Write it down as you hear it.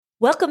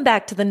Welcome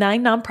back to the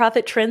 9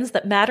 Nonprofit Trends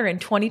That Matter in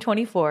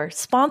 2024,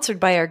 sponsored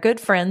by our good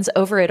friends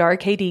over at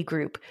RKD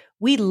Group.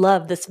 We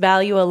love this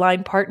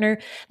value-aligned partner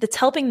that's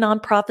helping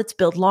nonprofits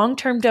build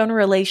long-term donor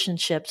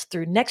relationships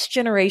through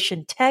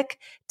next-generation tech,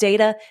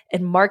 data,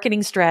 and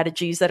marketing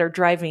strategies that are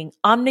driving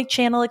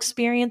omnichannel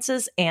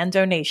experiences and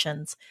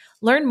donations.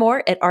 Learn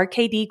more at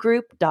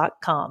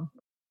rkdgroup.com.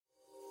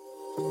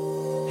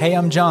 Hey,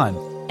 I'm John.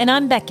 And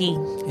I'm Becky.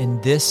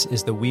 And this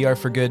is the We Are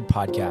for Good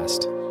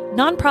podcast.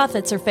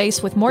 Nonprofits are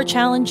faced with more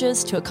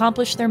challenges to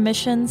accomplish their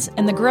missions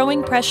and the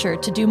growing pressure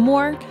to do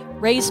more,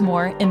 raise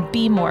more, and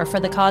be more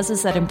for the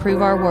causes that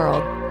improve our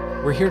world.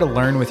 We're here to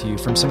learn with you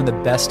from some of the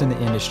best in the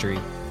industry,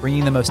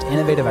 bringing the most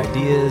innovative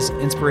ideas,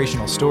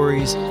 inspirational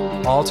stories,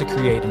 all to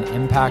create an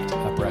impact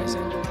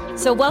uprising.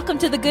 So welcome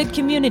to the good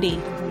community.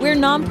 We're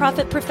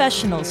nonprofit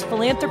professionals,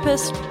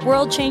 philanthropists,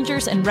 world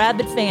changers, and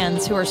rabid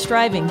fans who are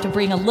striving to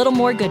bring a little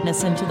more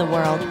goodness into the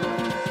world.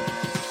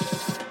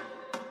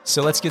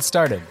 So let's get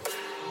started.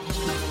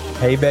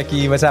 Hey,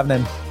 Becky, what's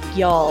happening?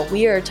 Y'all,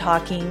 we are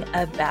talking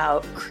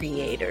about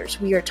creators.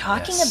 We are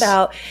talking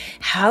about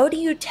how do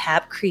you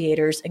tap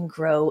creators and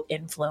grow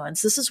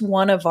influence. This is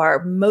one of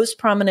our most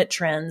prominent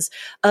trends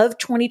of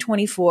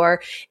 2024,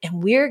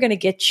 and we're going to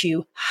get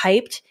you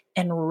hyped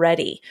and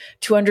ready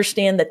to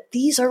understand that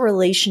these are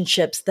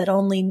relationships that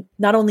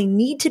not only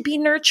need to be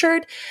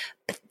nurtured,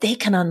 but they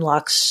can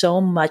unlock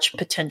so much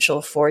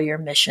potential for your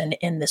mission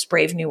in this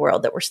brave new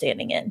world that we're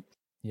standing in.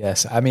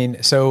 Yes. I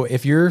mean, so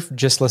if you're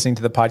just listening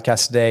to the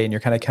podcast today and you're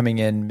kind of coming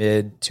in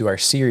mid to our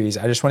series,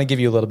 I just want to give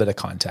you a little bit of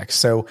context.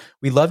 So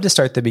we love to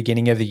start the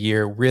beginning of the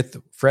year with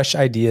fresh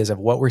ideas of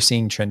what we're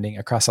seeing trending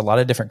across a lot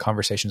of different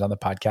conversations on the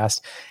podcast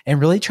and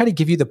really try to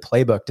give you the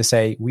playbook to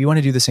say, we want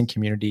to do this in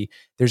community.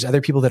 There's other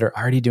people that are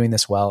already doing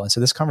this well. And so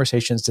this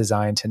conversation is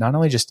designed to not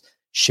only just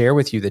share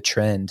with you the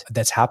trend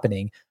that's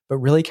happening, but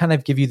really kind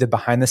of give you the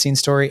behind the scenes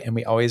story. And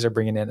we always are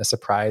bringing in a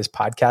surprise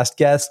podcast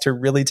guest to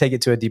really take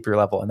it to a deeper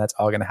level. And that's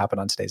all going to happen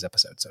on today's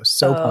episode.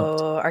 So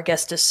pumped. Our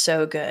guest is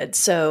so good.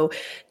 So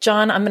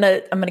John, I'm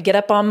going to get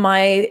up on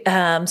my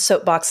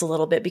soapbox a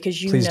little bit because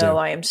Please do.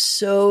 I am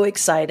so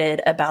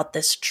excited about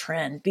this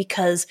trend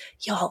because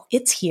y'all,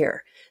 it's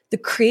here. The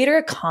creator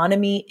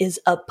economy is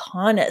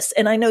upon us.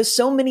 And I know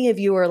so many of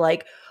you are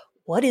like,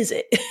 what is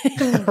it?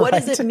 What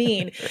does it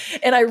mean?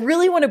 And I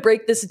really want to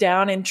break this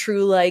down in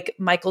true, like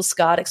Michael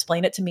Scott,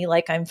 explain it to me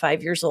like I'm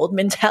 5 years old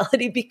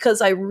mentality,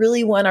 because I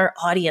really want our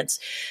audience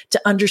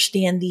to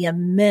understand the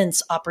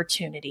immense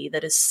opportunity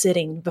that is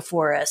sitting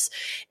before us.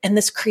 And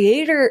this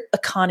creator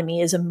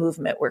economy is a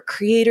movement where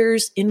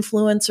creators,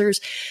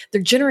 influencers,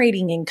 they're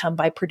generating income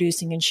by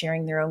producing and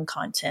sharing their own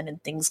content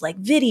and things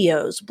like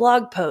videos,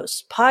 blog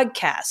posts,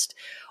 podcasts,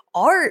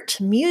 art,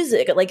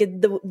 music, like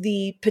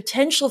the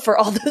potential for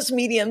all those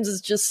mediums is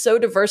just so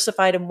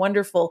diversified and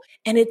wonderful.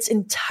 And it's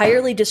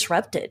entirely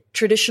disrupted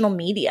traditional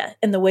media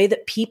and the way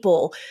that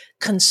people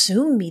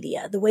consume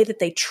media, the way that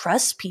they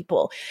trust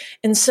people.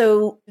 And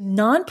so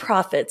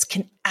nonprofits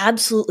can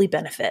absolutely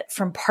benefit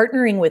from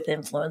partnering with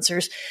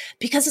influencers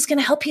because it's going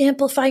to help you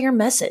amplify your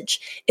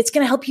message. It's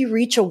going to help you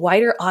reach a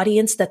wider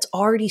audience that's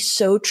already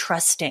so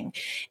trusting.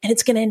 And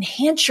it's going to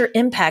enhance your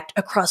impact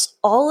across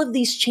all of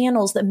these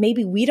channels that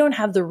maybe we don't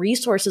have the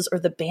resources or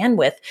the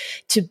bandwidth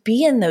to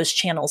be in those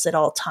channels at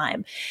all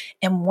time.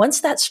 And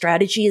once that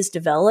strategy is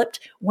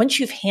developed, once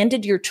you've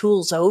handed your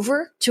tools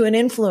over to an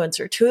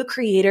influencer, to a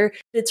creator,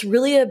 it's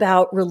really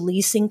about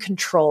releasing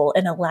control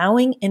and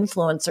allowing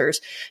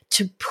influencers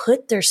to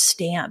put their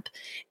stamp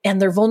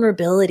and their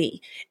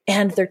vulnerability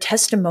and their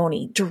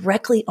testimony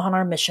directly on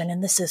our mission.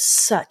 And this is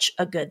such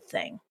a good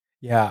thing.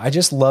 Yeah, I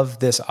just love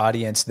this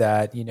audience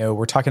that,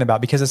 we're talking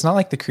about, because it's not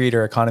like the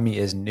creator economy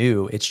is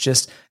new. It's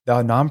just the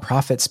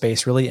nonprofit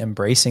space really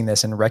embracing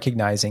this and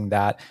recognizing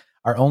that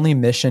our only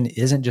mission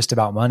isn't just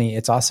about money.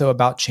 It's also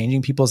about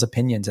changing people's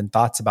opinions and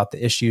thoughts about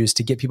the issues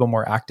to get people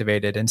more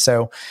activated. And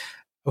so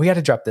we had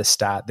to drop this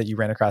stat that you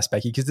ran across,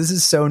 Becky, because this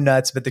is so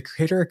nuts. But the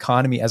creator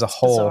economy as a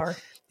whole,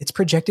 it's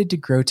projected to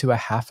grow to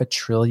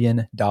 $500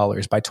 billion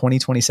by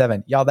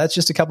 2027. Y'all, that's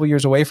just a couple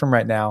years away from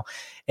right now.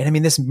 And I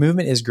mean, this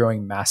movement is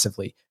growing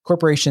massively.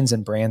 Corporations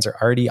and brands are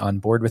already on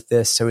board with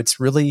this. So it's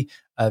really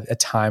a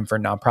time for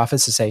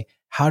nonprofits to say,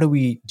 how do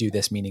we do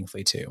this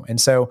meaningfully too?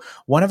 And so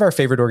one of our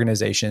favorite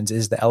organizations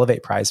is the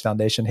Elevate Prize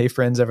Foundation. Hey,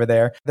 friends over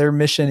there. Their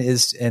mission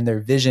is, and their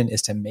vision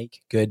is to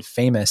make good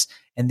famous.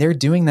 And they're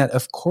doing that,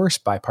 of course,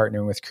 by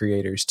partnering with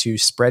creators to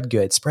spread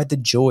good, spread the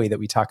joy that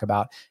we talk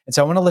about. And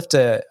so I want to lift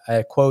a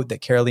quote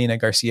that Carolina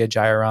Garcia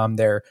Jayaram,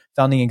 their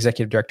founding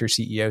executive director,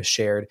 CEO,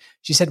 shared.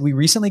 She said, "We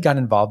recently got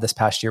involved this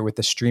past year with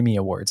the Streamy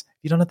Awards."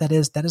 If you don't know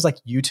what that is like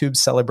YouTube's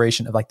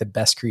celebration of like the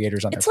best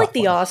creators on their platform. It's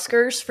like the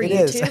Oscars for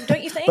YouTube,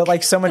 don't you think? But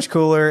like so much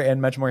cooler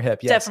and much more hip.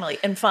 Yes. Definitely.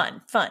 And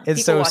fun.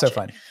 It's so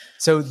fun.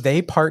 So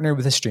they partnered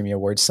with the Streamy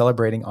Awards,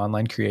 celebrating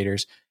online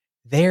creators.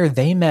 There,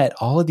 they met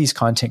all of these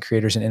content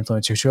creators and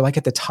influencers who are like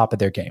at the top of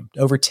their game,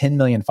 over 10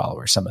 million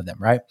followers, some of them,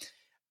 right?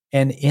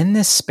 And in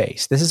this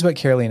space, this is what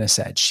Carolina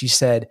said. She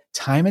said,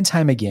 time and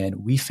time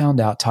again, we found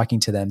out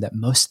talking to them that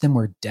most of them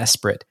were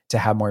desperate to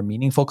have more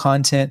meaningful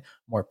content,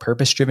 more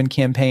purpose-driven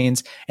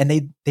campaigns, and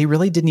they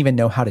really didn't even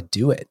know how to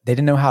do it. They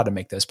didn't know how to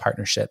make those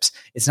partnerships.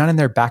 It's not in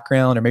their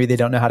background, or maybe they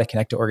don't know how to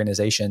connect to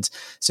organizations.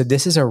 So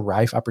this is a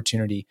rife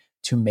opportunity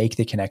to make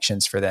the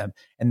connections for them.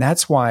 And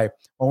that's why,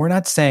 well, we're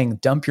not saying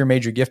dump your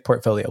major gift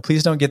portfolio.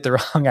 Please don't get the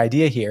wrong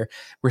idea here.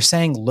 We're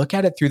saying look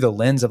at it through the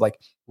lens of like,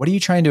 what are you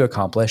trying to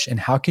accomplish? And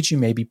how could you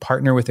maybe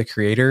partner with a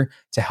creator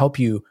to help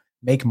you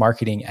make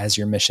marketing as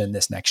your mission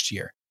this next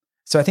year?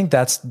 So I think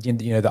that's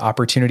the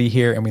opportunity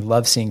here. And we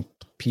love seeing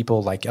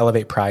people like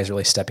Elevate Prize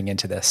really stepping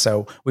into this.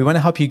 So we want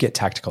to help you get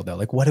tactical though.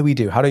 Like, what do we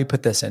do? How do we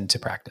put this into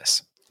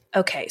practice?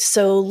 Okay,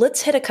 so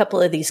let's hit a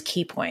couple of these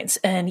key points.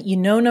 And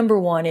number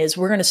one is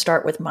we're going to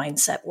start with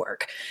mindset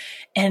work.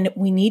 And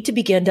we need to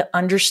begin to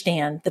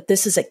understand that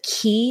this is a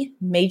key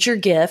major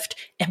gift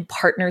and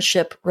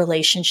partnership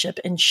relationship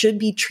and should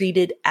be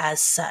treated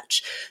as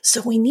such.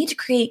 So we need to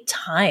create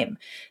time,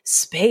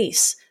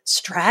 space,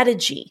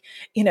 strategy,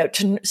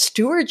 to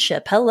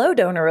stewardship,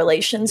 donor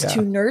relations,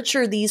 to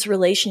nurture these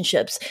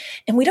relationships.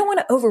 And we don't want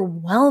to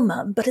overwhelm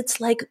them, but it's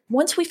like,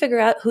 once we figure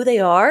out who they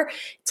are,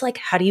 it's like,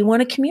 how do you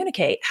want to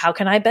communicate? How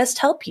can I best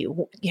help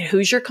you?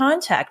 Who's your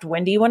contact?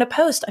 When do you want to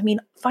post?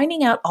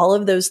 Finding out all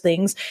of those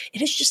things,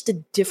 it is just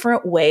a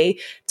different way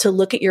to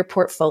look at your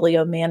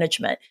portfolio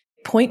management.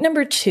 Point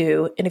number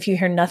two, and if you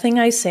hear nothing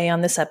I say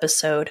on this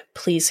episode,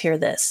 please hear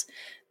this.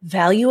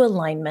 Value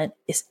alignment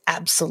is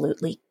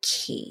absolutely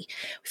key.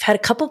 We've had a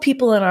couple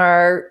people in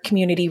our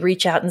community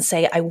reach out and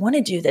say, I want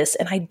to do this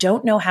and I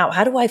don't know how.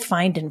 How do I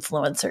find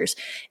influencers?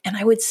 And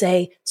I would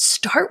say,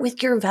 start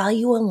with your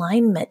value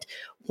alignment.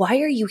 Why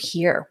are you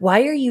here?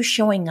 Why are you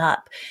showing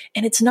up?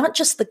 And it's not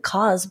just the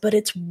cause, but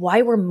it's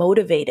why we're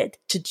motivated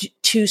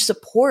to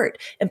support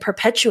and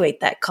perpetuate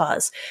that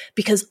cause.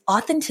 Because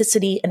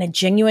authenticity and a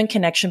genuine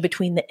connection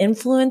between the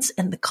influence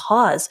and the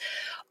cause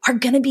are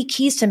going to be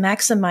keys to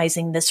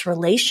maximizing this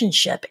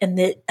relationship and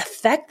the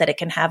effect that it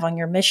can have on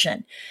your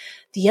mission.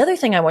 The other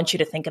thing I want you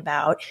to think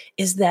about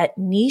is that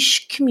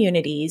niche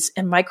communities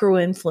and micro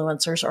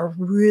influencers are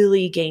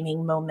really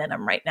gaining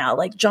momentum right now.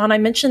 Like, John, I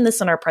mentioned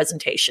this in our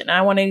presentation, and I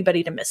don't want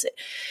anybody to miss it.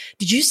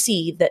 Did you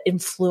see that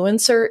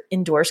influencer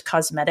endorsed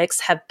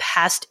cosmetics have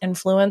past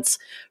influence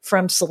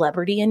from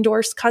celebrity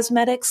endorsed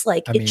cosmetics?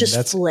 It just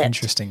that's flipped.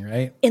 Interesting,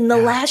 right? In the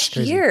last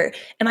year.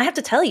 And I have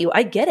to tell you,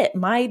 I get it.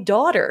 My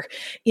daughter,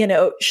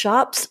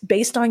 shops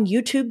based on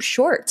YouTube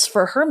shorts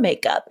for her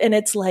makeup. And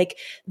it's like,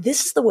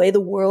 this is the way the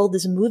world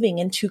is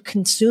moving into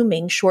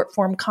consuming short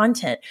form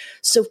content.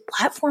 So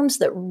platforms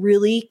that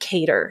really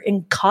cater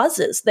and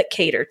causes that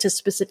cater to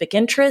specific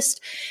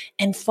interest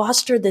and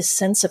foster this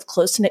sense of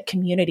close-knit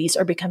communities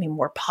are becoming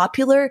more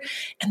popular,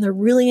 and they're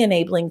really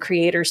enabling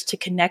creators to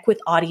connect with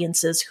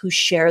audiences who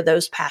share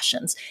those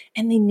passions.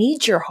 And they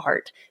need your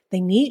heart. They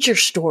need your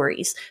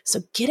stories. So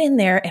get in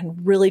there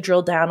and really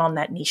drill down on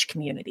that niche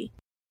community.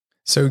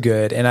 So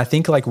good. And I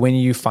think when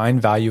you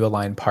find value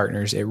aligned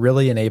partners, it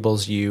really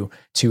enables you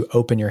to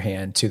open your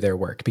hand to their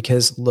work,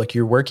 because look,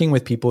 you're working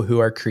with people who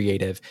are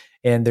creative.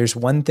 And there's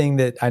one thing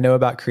that I know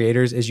about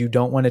creators is you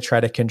don't want to try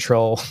to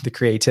control the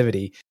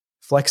creativity.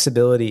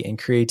 Flexibility and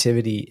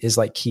creativity is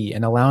key,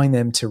 and allowing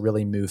them to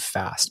really move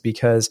fast,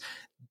 because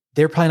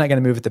they're probably not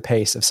going to move at the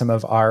pace of some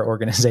of our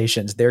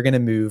organizations. They're going to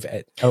move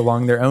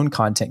along their own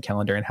content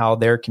calendar and how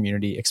their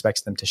community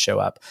expects them to show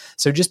up.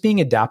 So just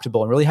being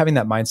adaptable and really having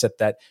that mindset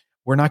that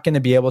we're not going to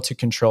be able to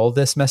control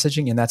this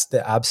messaging, and that's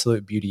the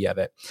absolute beauty of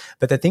it.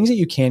 But the things that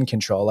you can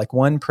control,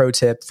 one pro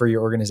tip for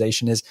your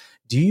organization is,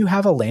 do you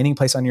have a landing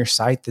place on your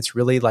site that's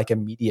really like a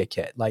media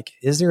kit?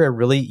 Is there a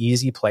really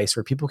easy place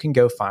where people can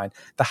go find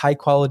the high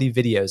quality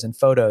videos and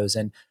photos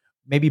and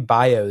maybe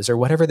bios or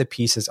whatever the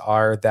pieces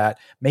are that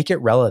make it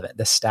relevant,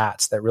 the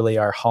stats that really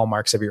are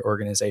hallmarks of your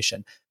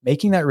organization?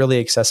 Making that really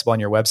accessible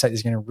on your website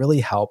is going to really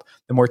help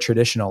the more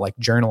traditional,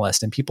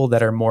 journalists and people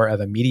that are more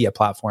of a media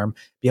platform,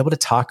 be able to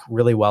talk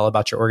really well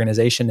about your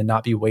organization and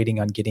not be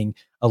waiting on getting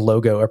a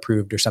logo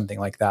approved or something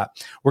like that.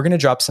 We're going to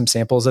drop some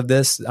samples of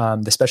this.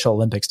 The Special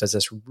Olympics does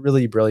this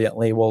really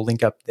brilliantly. We'll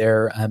link up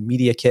their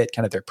media kit,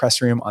 kind of their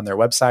press room, on their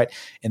website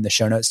in the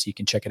show notes so you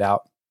can check it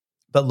out.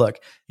 But look,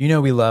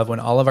 we love when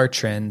all of our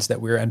trends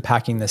that we're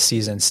unpacking this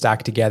season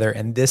stack together,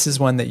 and this is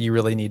one that you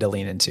really need to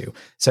lean into.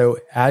 So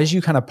as you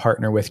kind of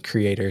partner with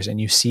creators and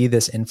you see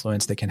this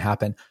influence that can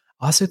happen,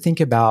 also think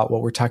about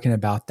what we're talking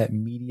about, that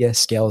media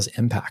scales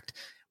impact.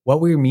 What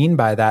we mean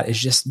by that is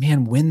just,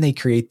 when they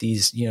create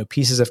these,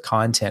 pieces of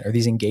content or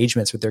these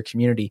engagements with their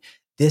community,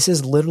 this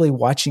is literally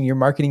watching your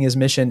marketing as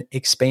mission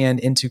expand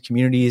into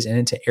communities and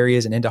into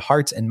areas and into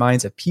hearts and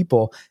minds of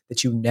people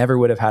that you never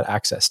would have had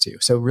access to.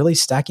 So really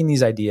stacking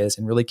these ideas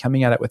and really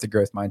coming at it with a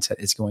growth mindset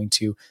is going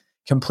to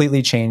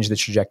completely change the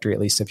trajectory, at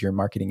least of your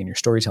marketing and your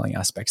storytelling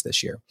aspects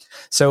this year.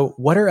 So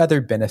what are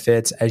other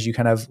benefits as you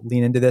kind of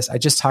lean into this? I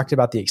just talked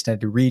about the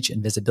extended reach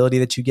and visibility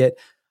that you get,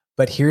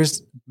 but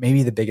here's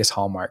maybe the biggest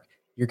hallmark.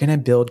 you're going to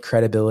build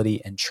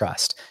credibility and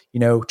trust.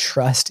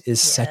 Trust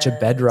is such a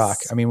bedrock.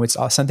 I mean, it's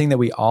something that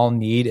we all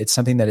need. It's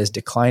something that is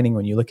declining.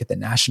 When you look at the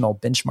national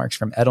benchmarks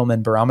from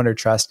Edelman Barometer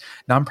Trust,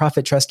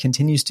 nonprofit trust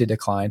continues to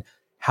decline.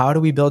 How do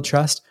we build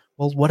trust?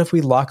 Well, what if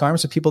we lock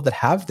arms with people that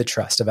have the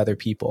trust of other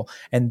people,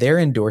 and their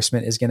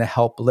endorsement is going to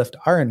help lift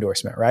our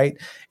endorsement, right?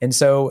 And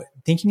so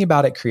thinking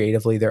about it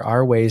creatively, there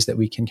are ways that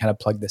we can kind of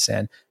plug this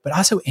in, but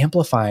also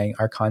amplifying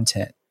our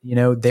content.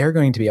 They're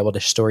going to be able to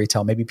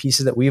storytell maybe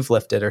pieces that we've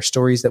lifted or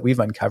stories that we've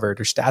uncovered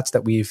or stats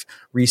that we've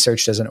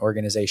researched as an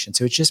organization.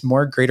 So it's just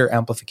more greater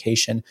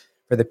amplification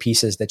for the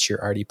pieces that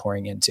you're already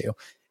pouring into.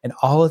 And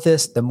all of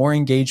this, the more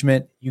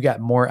engagement, you got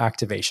more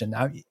activation.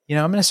 Now, I'm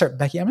going to start,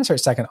 Becky, I'm going to start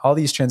stacking all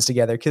these trends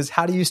together, because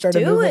how do you start a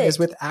movement is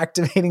with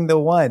activating the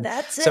one.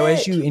 So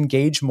as you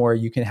engage more,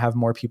 you can have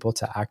more people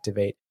to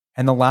activate.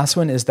 And the last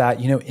one is that,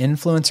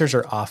 influencers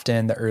are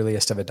often the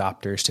earliest of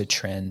adopters to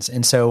trends.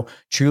 And so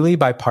truly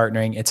by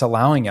partnering, it's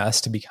allowing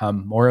us to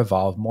become more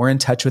evolved, more in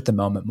touch with the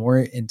moment, more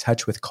in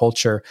touch with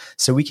culture,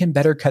 so we can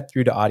better cut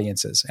through to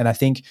audiences. And I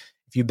think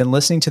if you've been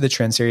listening to the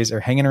Trend Series or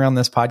hanging around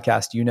this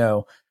podcast,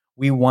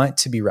 we want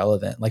to be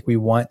relevant. Like, we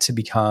want to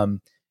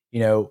become,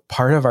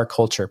 part of our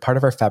culture, part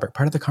of our fabric,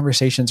 part of the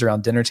conversations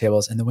around dinner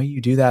tables. And the way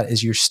you do that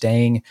is you're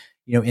staying,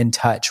 in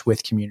touch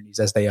with communities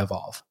as they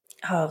evolve.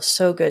 Oh,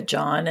 so good,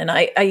 John. And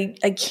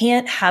I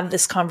can't have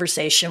this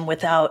conversation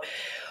without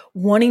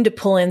wanting to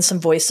pull in some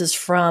voices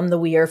from the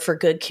We Are for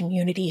Good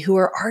community who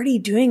are already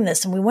doing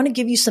this. And we want to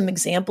give you some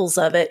examples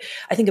of it.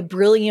 I think a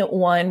brilliant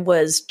one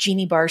was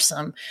Jeannie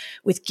Barsom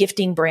with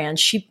Gifting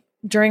Brands.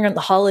 During the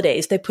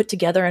holidays, they put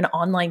together an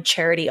online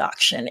charity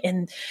auction.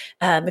 And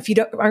if you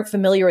aren't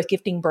familiar with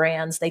Gifting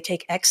Brands, they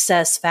take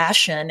excess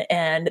fashion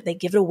and they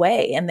give it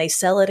away, and they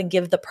sell it and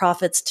give the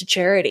profits to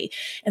charity.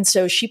 And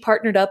so she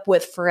partnered up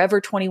with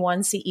Forever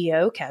 21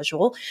 CEO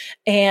Casual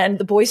and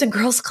the Boys and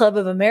Girls Club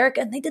of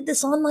America, and they did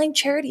this online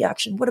charity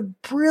auction. What a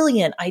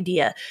brilliant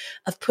idea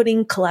of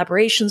putting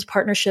collaborations,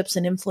 partnerships,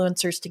 and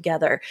influencers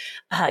together.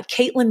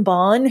 Caitlin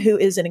Bond, who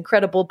is an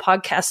incredible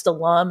podcast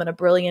alum and a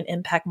brilliant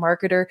impact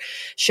marketer,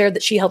 shared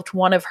that she helped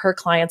one of her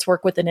clients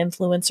work with an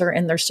influencer,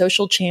 and their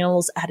social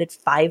channels added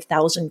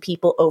 5,000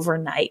 people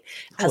overnight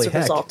as a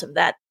result of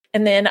that.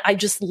 And then I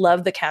just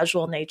love the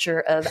casual nature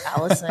of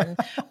Allison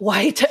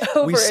White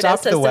over at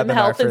SSM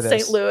Health in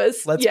St.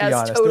 Louis. Let's be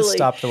honest, totally. This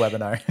stopped the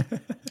webinar.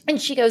 And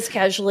she goes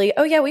casually,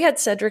 "Oh yeah, we had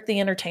Cedric the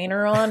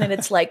Entertainer on." And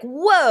it's like,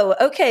 whoa,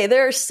 okay,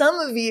 there are some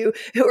of you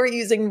who are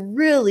using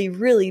really,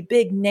 really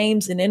big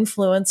names and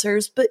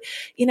influencers. But,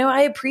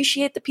 I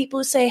appreciate the people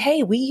who say,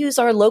 hey, we use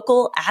our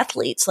local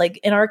athletes, like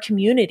in our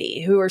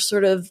community, who are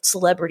sort of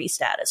celebrity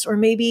status. Or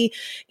maybe,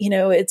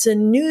 it's a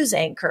news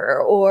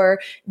anchor, or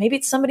maybe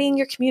it's somebody in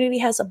your community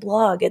has a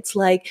blog. It's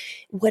like,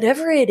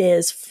 whatever it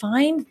is,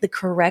 find the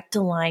correct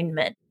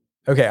alignment.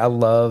 Okay, I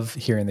love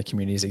hearing the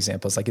community's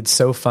examples. Like, it's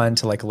so fun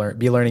to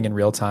be learning in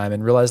real time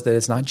and realize that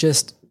it's not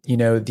just,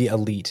 the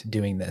elite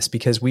doing this,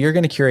 because we are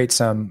going to curate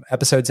some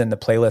episodes in the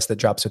playlist that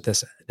drops with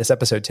this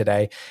episode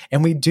today.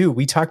 And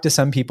we talk to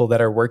some people that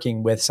are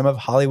working with some of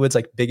Hollywood's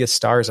like biggest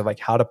stars of like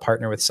how to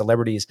partner with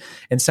celebrities.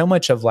 And so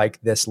much of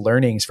like this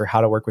learnings for how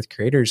to work with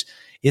creators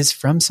is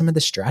from some of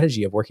the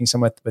strategy of working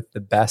somewhat with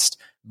the best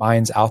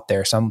minds out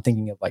there. So I'm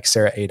thinking of like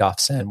Sarah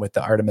Adolphson with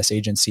the Artemis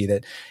Agency,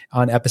 that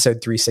on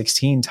episode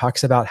 316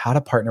 talks about how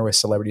to partner with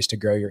celebrities to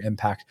grow your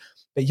impact.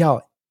 But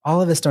y'all, all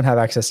of us don't have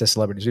access to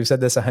celebrities. We've said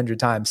this 100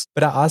 times,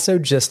 but I also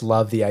just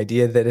love the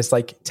idea that it's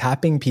like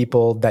tapping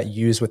people that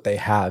use what they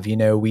have.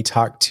 We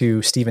talked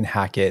to Stephen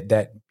Hackett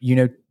that,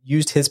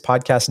 used his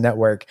podcast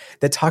network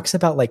that talks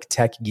about like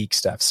tech geek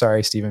stuff.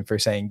 Sorry, Stephen, for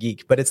saying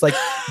geek, but it's like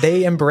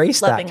they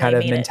embrace that kind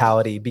of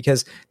mentality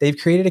because they've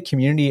created a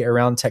community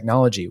around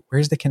technology.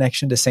 Where's the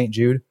connection to St.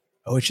 Jude?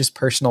 Oh, it's just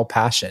personal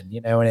passion,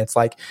 and it's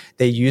like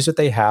they use what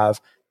they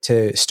have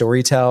to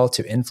storytell,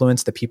 to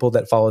influence the people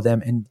that follow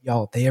them. And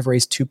y'all, they have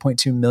raised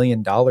 $2.2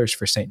 million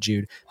for St.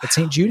 Jude. But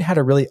St. Jude had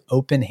a really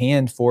open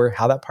hand for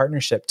how that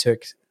partnership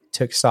took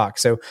stock.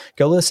 So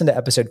go listen to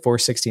episode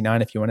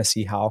 469 if you want to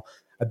see how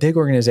a big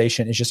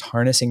organization is just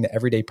harnessing the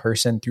everyday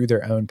person through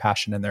their own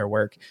passion and their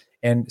work.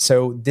 And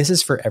so this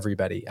is for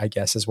everybody, I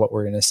guess, is what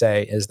we're going to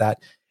say, is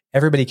that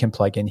everybody can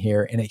plug in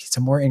here, and it's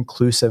a more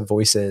inclusive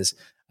voices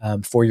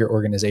for your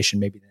organization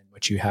maybe than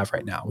what you have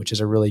right now, which is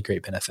a really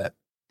great benefit.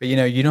 But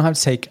you don't have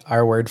to take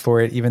our word for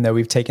it, even though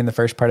we've taken the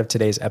first part of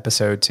today's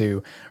episode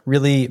to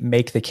really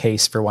make the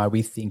case for why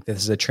we think this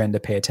is a trend to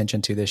pay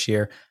attention to this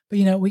year.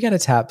 But we got to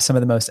tap some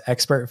of the most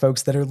expert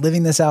folks that are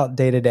living this out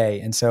day to day.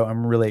 And so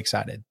I'm really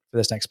excited for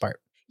this next part.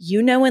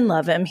 You know and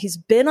love him. He's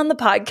been on the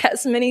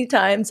podcast many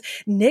times.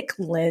 Nick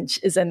Lynch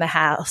is in the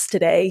house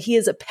today. He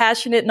is a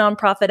passionate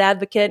nonprofit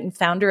advocate and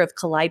founder of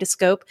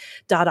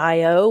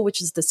Kaleidoscope.io, which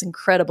is this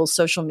incredible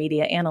social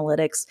media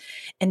analytics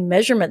and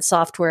measurement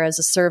software as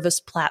a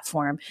service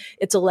platform.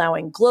 It's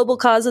allowing global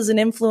causes and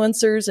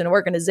influencers and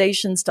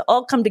organizations to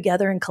all come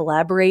together and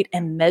collaborate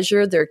and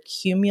measure their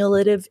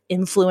cumulative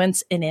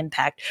influence and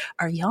impact.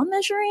 Are y'all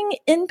measuring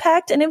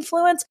impact and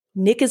influence?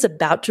 Nick is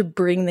about to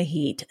bring the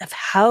heat of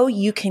how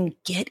you can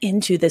get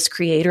into this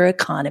creator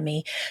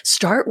economy,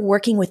 start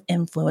working with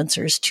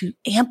influencers to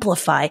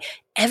amplify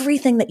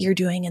everything that you're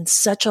doing in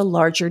such a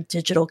larger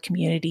digital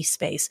community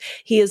space.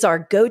 He is our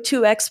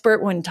go-to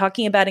expert when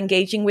talking about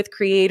engaging with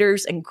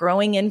creators and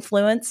growing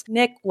influence.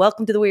 Nick,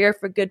 welcome to the We Are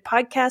for Good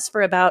podcast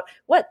for about,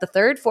 the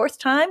third, fourth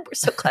time? We're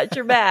so glad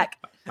you're back.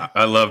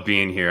 I love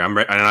being here. And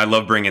I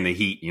love bringing the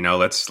heat.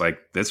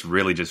 Let's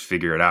really just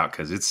figure it out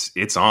because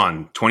it's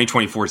on.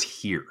 2024 is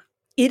here.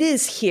 It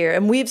is here.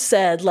 And we've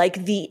said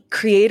the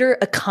creator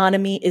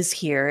economy is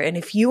here. And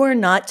if you are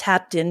not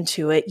tapped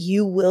into it,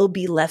 you will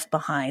be left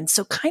behind.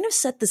 So kind of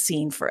set the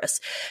scene for us.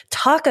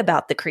 Talk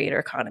about the creator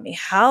economy,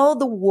 how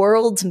the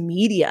world's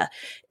media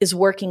is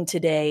working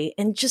today,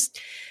 and just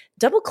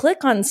double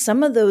click on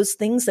some of those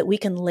things that we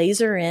can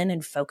laser in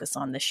and focus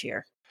on this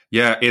year.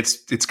 Yeah,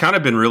 it's kind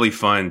of been really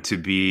fun to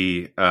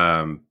be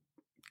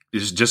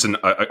is just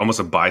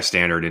almost a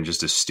bystander and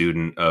just a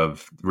student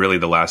of really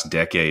the last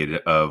decade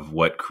of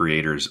what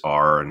creators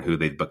are and who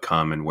they've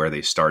become and where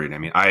they started. I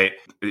mean, I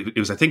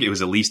think it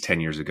was at least 10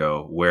 years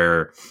ago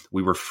where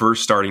we were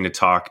first starting to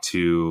talk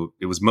to,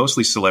 it was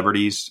mostly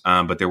celebrities,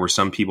 but there were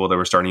some people that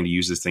were starting to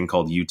use this thing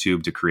called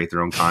YouTube to create their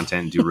own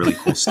content and do really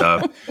cool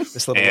stuff.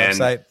 This little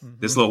website. Mm-hmm.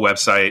 This little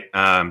website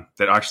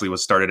that actually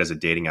was started as a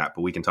dating app,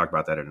 but we can talk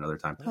about that at another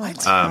time. Oh my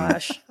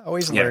gosh.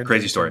 Always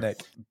crazy story.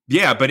 Nick.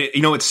 Yeah, but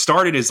it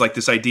started as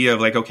this idea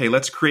of okay,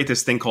 let's create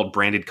this thing called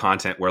branded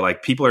content where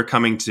people are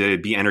coming to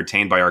be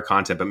entertained by our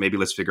content, but maybe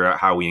let's figure out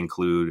how we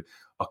include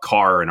a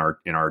car in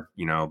our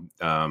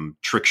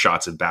trick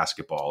shots of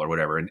basketball or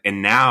whatever.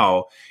 And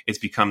now it's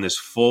become this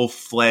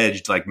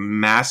full-fledged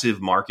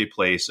massive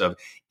marketplace of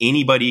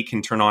anybody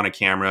can turn on a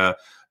camera,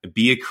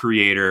 be a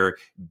creator,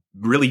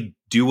 really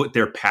do what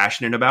they're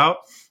passionate about,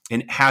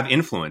 and have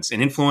influence.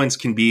 And influence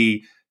can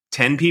be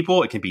 10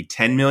 people, it can be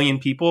 10 million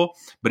people,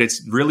 but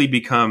it's really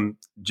become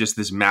just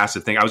this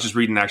massive thing. I was just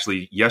reading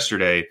actually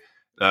yesterday,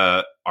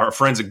 our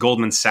friends at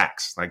Goldman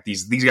Sachs,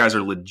 these guys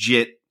are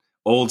legit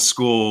old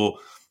school,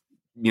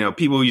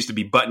 people who used to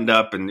be buttoned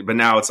up, but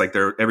now it's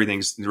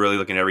everything's really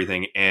looking at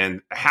everything.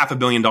 And $500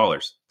 million,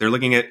 they're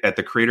looking at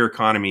the creator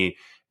economy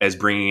as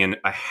bringing in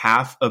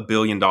 $500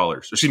 million.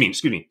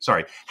 Excuse me,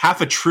 sorry,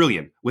 $500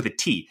 billion with a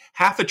T,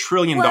 $500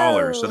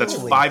 billion. So that's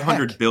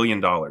 $500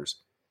 billion.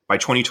 By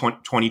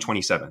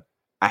 2027,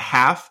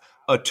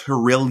 $500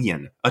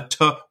 trillion.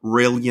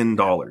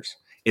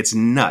 It's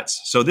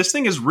nuts. So this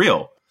thing is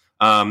real,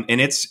 and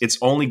it's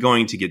only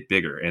going to get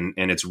bigger. And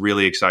it's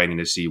really exciting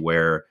to see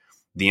where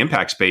the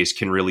impact space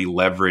can really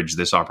leverage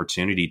this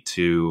opportunity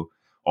to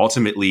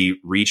ultimately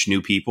reach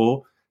new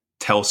people,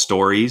 tell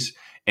stories,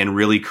 and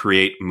really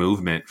create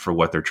movement for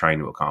what they're trying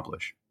to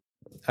accomplish.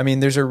 I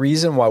mean, there's a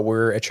reason why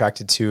we're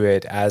attracted to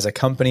it as a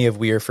company of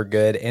We Are for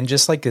Good, and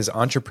just as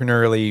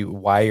entrepreneurially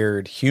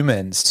wired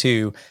humans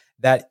too,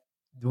 that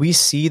we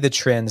see the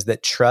trends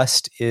that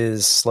trust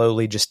is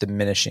slowly just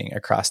diminishing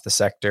across the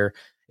sector.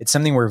 It's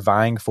something we're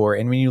vying for.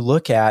 And when you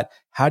look at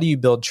how do you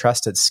build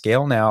trust at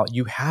scale now,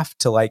 you have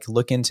to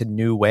look into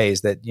new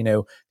ways that,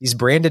 these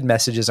branded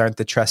messages aren't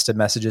the trusted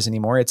messages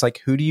anymore. It's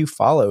who do you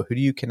follow? Who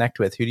do you connect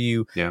with? Who do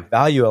you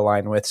value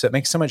align with? So it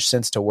makes so much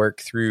sense to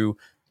work through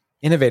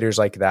innovators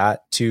like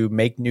that to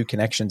make new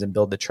connections and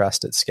build the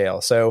trust at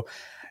scale. So,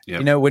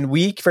 when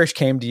we first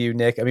came to you,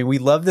 Nick, I mean, we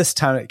love this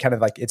time, kind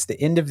of it's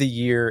the end of the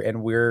year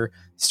and we're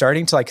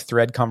starting to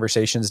thread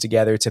conversations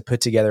together to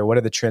put together what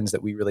are the trends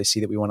that we really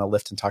see that we want to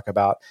lift and talk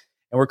about.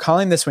 And we're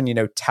calling this one,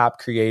 tap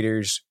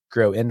creators,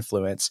 grow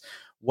influence.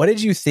 What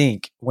did you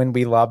think when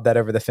we lobbed that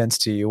over the fence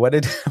to you? What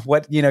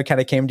kind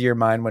of came to your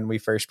mind when we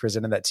first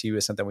presented that to you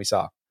as something we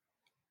saw?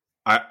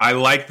 I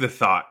like the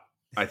thought.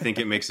 I think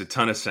it makes a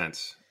ton of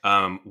sense.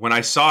 When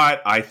I saw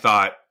it, I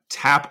thought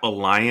tap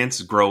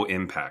alliance, grow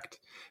impact,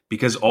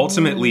 because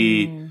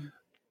ultimately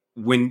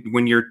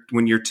when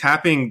you're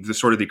tapping the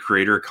sort of the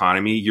creator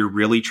economy, you're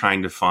really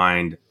trying to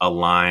find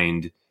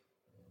aligned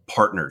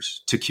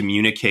partners to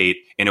communicate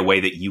in a way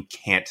that you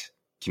can't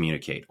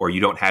communicate, or you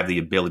don't have the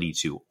ability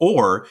to,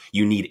 or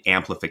you need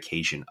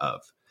amplification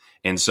of.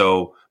 And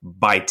so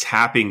by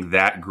tapping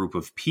that group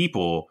of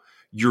people,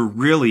 you're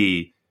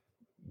really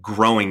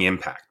growing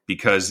impact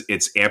because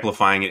it's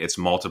amplifying it, it's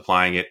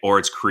multiplying it, or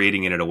it's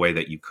creating it in a way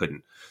that you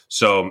couldn't.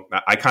 So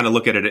I kind of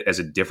look at it as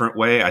a different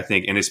way, I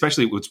think. And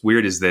especially what's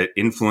weird is that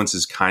influence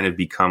has kind of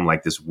become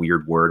this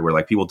weird word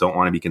where people don't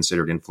want to be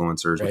considered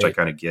influencers, right. Which I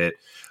kind of get.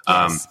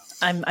 Yes.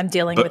 I'm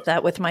dealing with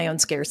that with my own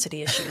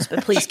scarcity issues,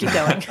 but please keep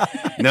going.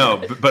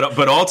 No,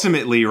 but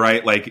ultimately,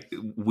 right,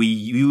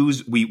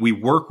 we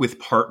work with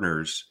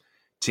partners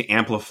to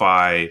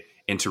amplify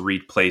and to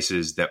reach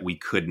places that we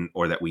couldn't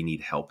or that we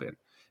need help in.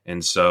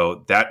 And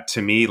so that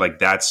to me,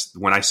 that's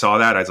when I saw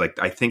that, I was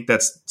I think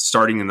that's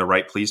starting in the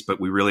right place, but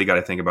we really got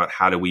to think about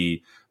how do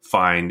we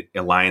find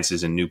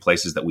alliances in new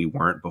places that we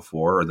weren't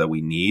before or that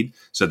we need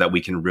so that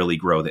we can really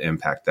grow the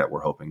impact that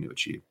we're hoping to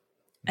achieve.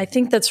 I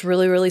think that's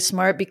really, really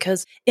smart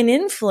because an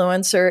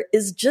influencer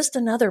is just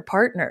another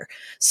partner.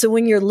 So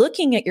when you're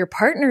looking at your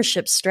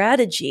partnership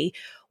strategy,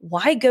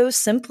 why go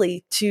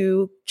simply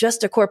to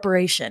just a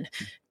corporation,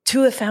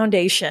 to a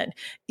foundation?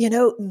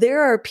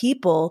 There are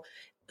people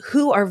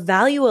who are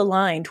value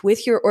aligned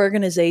with your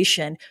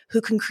organization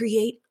who can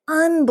create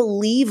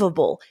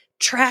unbelievable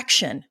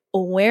traction,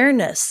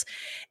 awareness.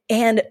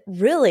 And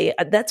really,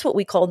 that's what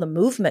we call the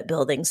movement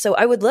building. So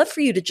I would love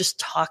for you to just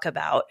talk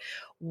about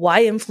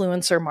why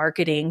influencer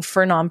marketing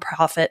for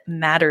nonprofit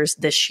matters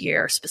this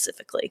year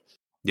specifically.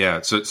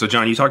 Yeah. So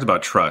John, you talked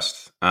about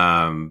trust.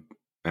 I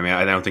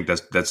don't think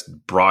that's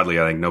broadly,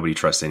 I think nobody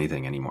trusts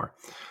anything anymore.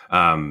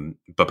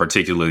 But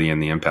particularly in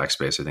the impact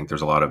space, I think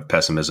there's a lot of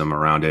pessimism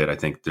around it. I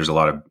think there's a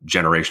lot of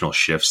generational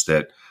shifts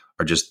that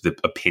are just the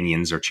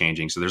opinions are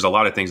changing. So there's a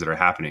lot of things that are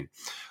happening.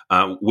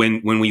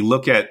 When we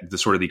look at the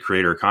sort of the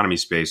creator economy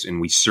space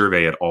and we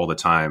survey it all the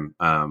time,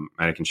 and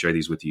I can share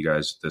these with you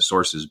guys, the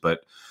sources,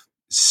 but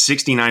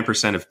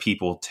 69% of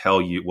people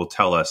will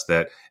tell us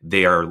that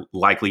they are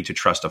likely to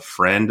trust a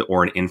friend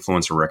or an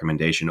influencer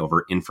recommendation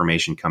over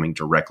information coming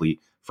directly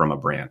from a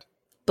brand.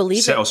 Believe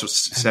it. So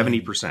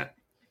 70%,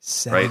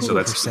 right? So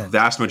that's the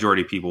vast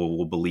majority of people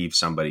will believe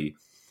somebody,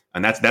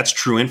 and that's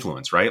true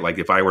influence, right? Like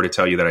if I were to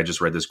tell you that I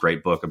just read this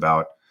great book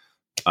about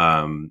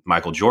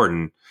Michael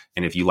Jordan,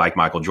 and if you like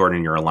Michael Jordan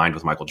and you're aligned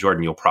with Michael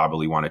Jordan, you'll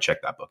probably want to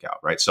check that book out,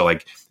 right? So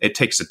like it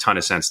takes a ton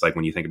of sense, like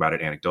when you think about it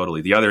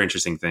anecdotally. The other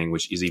interesting thing,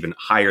 which is even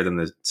higher than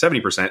the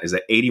 70%, is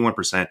that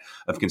 81%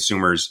 of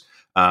consumers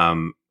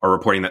are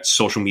reporting that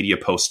social media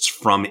posts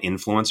from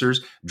influencers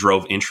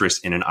drove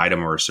interest in an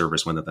item or a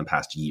service within the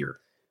past year,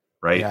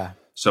 right? Yeah.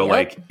 So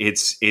like it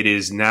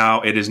is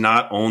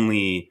not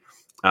only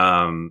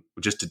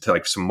just to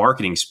like some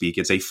marketing speak,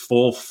 it's a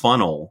full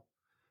funnel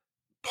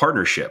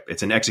partnership.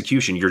 It's an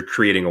execution. You're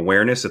creating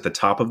awareness at the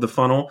top of the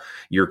funnel.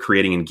 You're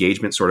creating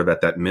engagement sort of at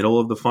that middle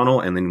of the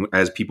funnel. And then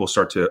as people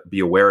start to be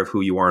aware of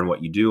who you are and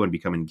what you do and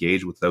become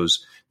engaged with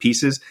those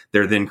pieces,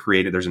 they're then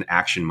created. There's an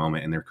action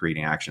moment and they're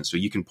creating action. So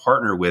you can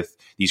partner with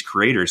these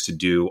creators to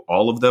do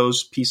all of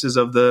those pieces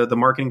of the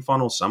marketing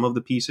funnel, some of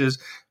the pieces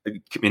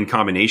in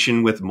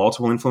combination with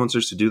multiple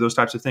influencers to do those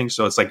types of things.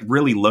 So it's like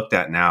really looked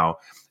at now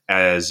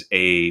as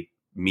a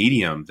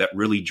medium that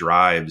really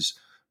drives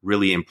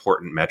really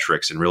important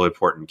metrics and really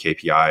important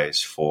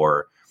KPIs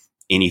for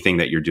anything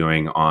that you're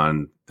doing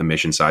on the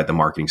mission side, the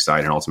marketing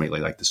side, and ultimately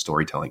like the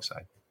storytelling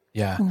side.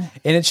 Yeah. And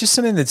it's just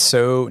something that's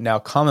so now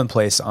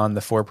commonplace on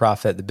the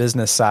for-profit, the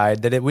business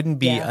side, that it wouldn't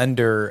be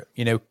under,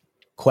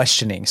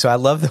 questioning. So I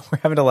love that we're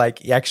having to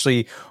like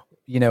actually,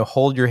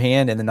 hold your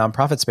hand in the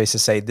nonprofit space to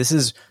say, this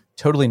is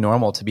totally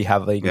normal to be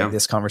having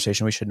this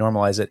conversation. We should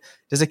normalize it.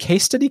 Does a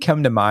case study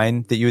come to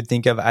mind that you would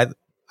think of?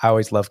 I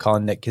always love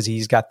calling Nick because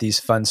he's got these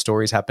fun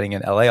stories happening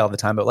in LA all the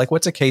time. But like,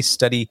 what's a case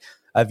study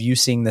of you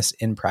seeing this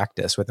in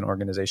practice with an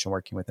organization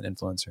working with an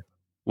influencer?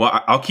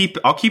 Well, I'll keep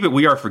it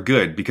We Are for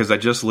Good because I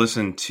just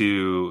listened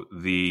to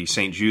the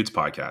St. Jude's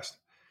podcast.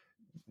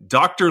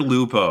 Dr.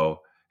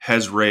 Lupo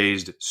has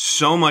raised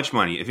so much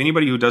money. If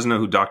anybody who doesn't know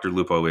who Dr.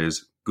 Lupo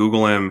is,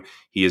 Google him.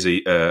 He is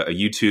a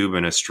YouTube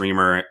and a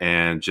streamer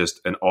and just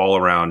an all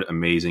around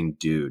amazing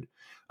dude.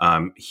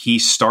 He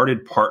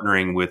started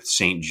partnering with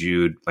St.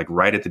 Jude like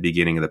right at the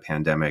beginning of the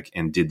pandemic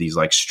and did these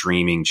like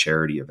streaming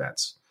charity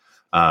events.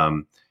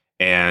 And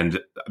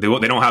they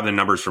don't have the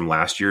numbers from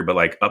last year, but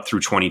like up through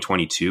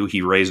 2022,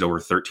 he raised over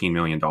 $13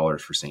 million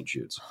for St.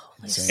 Jude's.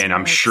 And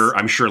I'm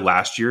sure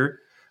last year,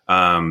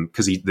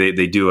 because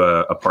they do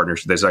a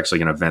partnership. There's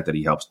actually an event that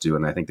he helps do,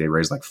 and I think they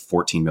raised like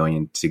 14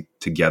 million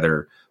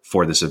together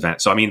for this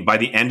event. So I mean, by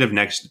the end of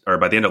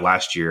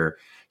last year,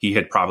 he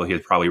had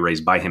probably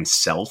raised by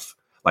himself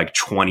like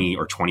 20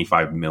 or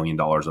 $25 million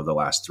over the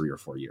last 3 or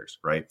 4 years,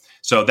 right?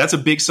 So that's a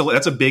big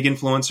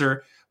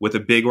influencer with a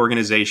big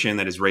organization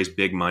that has raised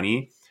big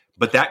money,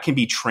 but that can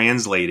be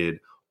translated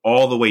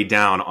all the way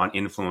down on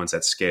influence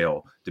at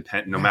scale,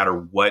 no matter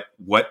what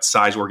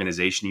size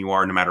organization you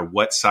are, no matter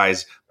what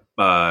size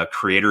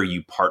creator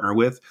you partner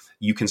with,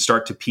 you can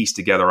start to piece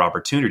together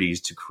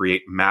opportunities to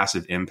create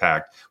massive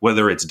impact,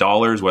 whether it's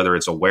dollars, whether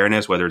it's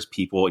awareness, whether it's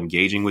people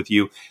engaging with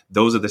you.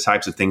 Those are the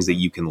types of things that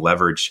you can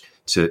leverage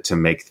to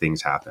make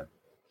things happen.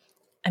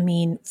 I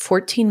mean,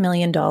 $14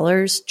 million.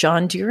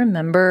 John, do you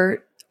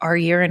remember our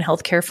year in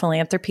healthcare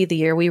philanthropy, the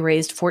year we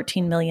raised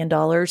 $14 million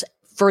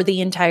for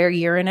the entire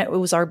year, and it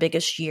was our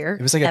biggest year.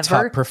 It was like a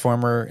top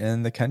performer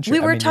in the country. We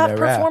were a top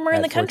performer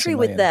in the country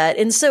with that.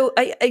 And so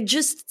I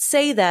just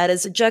say that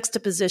as a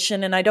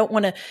juxtaposition, and I don't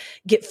want to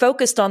get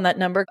focused on that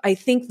number. I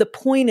think the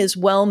point is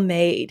well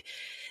made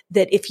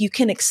that if you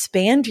can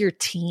expand your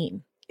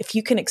team, if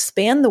you can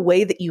expand the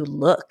way that you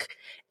look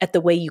at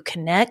the way you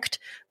connect,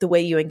 the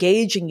way you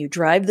engage and you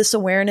drive this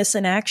awareness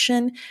and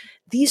action,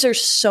 these are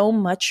so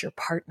much your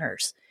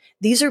partners.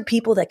 These are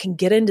people that can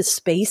get into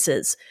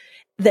spaces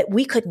that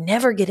we could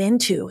never get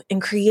into and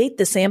create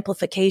this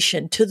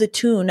amplification to the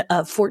tune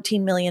of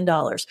 $14 million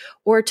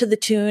or to the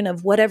tune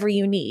of whatever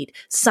you need,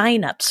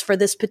 signups for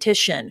this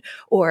petition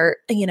or,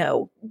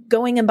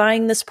 going and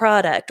buying this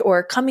product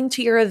or coming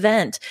to your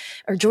event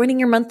or joining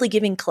your monthly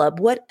giving club,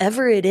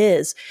 whatever it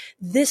is.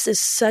 This is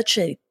such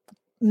a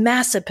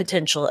massive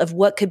potential of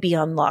what could be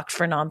unlocked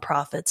for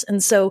nonprofits.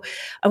 And so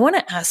I want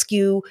to ask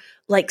you,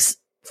 like,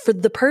 for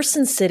the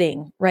person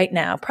sitting right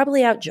now,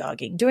 probably out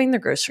jogging, doing their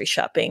grocery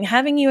shopping,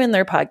 having you in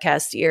their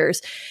podcast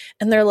ears,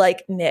 and they're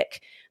like,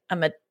 Nick,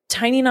 I'm a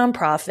tiny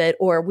nonprofit,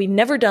 or we've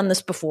never done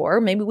this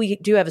before. Maybe we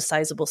do have a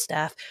sizable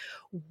staff.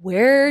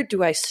 Where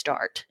do I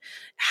start?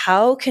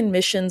 How can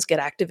missions get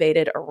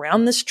activated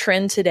around this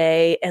trend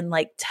today? And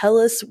like, tell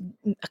us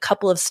a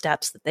couple of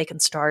steps that they can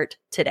start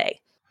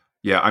today.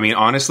 Yeah, I mean,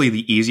 honestly,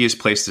 the easiest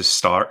place to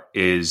start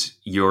is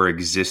your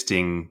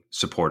existing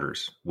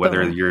supporters.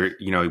 Whether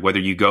whether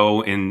you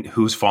go and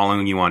who's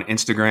following you on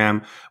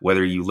Instagram,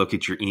 whether you look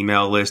at your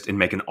email list and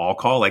make an all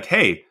call, like,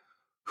 hey,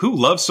 who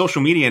loves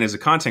social media and is a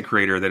content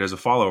creator that is a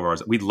follower of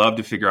ours? We'd love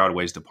to figure out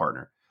ways to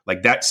partner.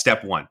 Like, that's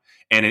step one.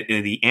 And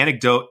the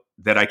anecdote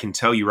that I can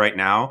tell you right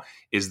now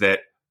is that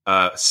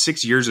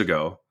 6 years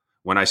ago,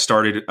 when I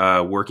started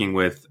working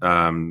with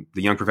the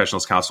Young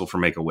Professionals Council for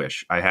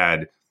Make-A-Wish, I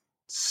had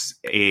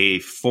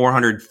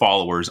 400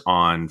 followers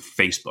on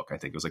Facebook. I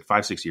think it was like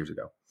 5-6 years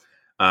ago.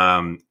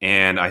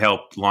 And I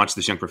helped launch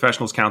this Young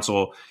Professionals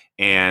Council,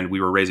 and we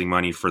were raising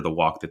money for the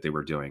walk that they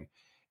were doing.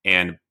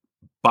 And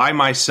by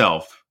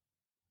myself,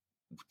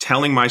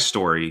 telling my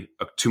story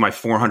to my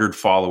 400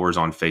 followers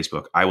on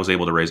Facebook, I was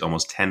able to raise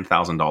almost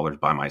 $10,000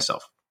 by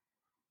myself,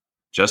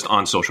 just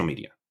on social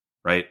media,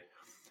 right?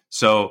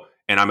 So,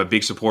 and I'm a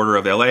big supporter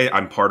of LA.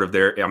 I'm part of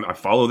I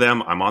follow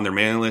them. I'm on their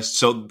mailing list.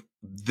 So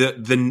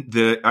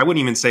the I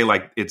wouldn't even say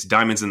like it's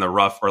diamonds in the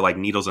rough or like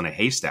needles in a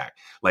haystack.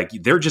 Like,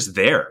 they're just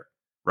there,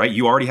 right?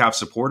 You already have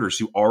supporters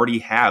who already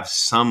have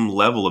some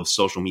level of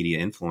social media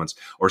influence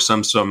or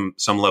some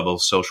level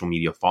of social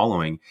media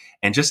following,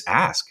 and just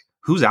ask,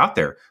 who's out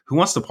there? Who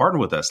wants to partner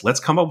with us? Let's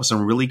come up with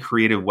some really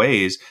creative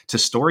ways to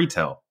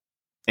storytell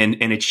and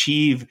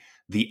achieve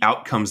the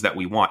outcomes that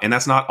we want. And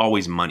that's not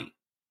always money,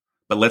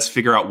 but let's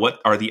figure out what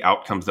are the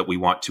outcomes that we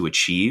want to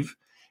achieve.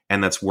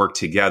 And let's work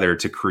together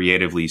to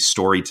creatively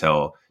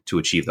storytell to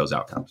achieve those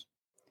outcomes.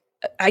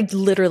 I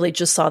literally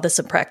just saw this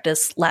in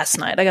practice last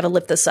night. I got to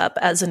lift this up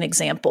as an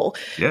example.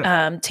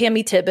 Yeah.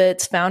 Tammy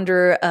Tibbetts,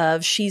 founder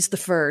of She's the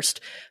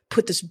First,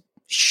 put this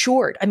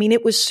short. I mean,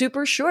 it was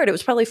super short. It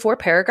was probably 4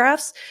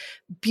 paragraphs.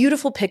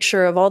 Beautiful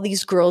picture of all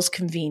these girls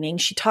convening.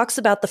 She talks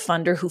about the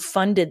funder who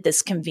funded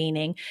this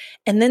convening,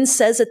 and then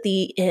says at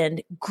the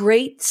end,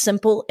 great,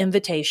 simple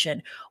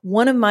invitation.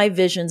 One of my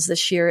visions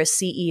this year as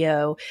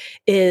CEO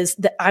is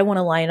that I want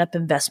to line up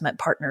investment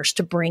partners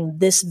to bring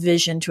this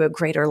vision to a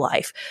greater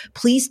life.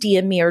 Please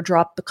DM me or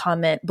drop the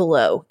comment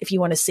below if you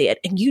want to see it.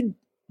 And you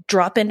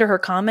drop into her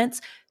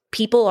comments,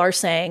 people are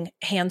saying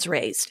hands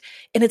raised.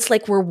 And it's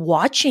like we're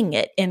watching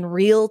it in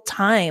real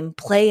time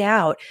play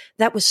out.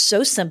 That was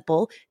so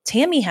simple.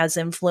 Tammy has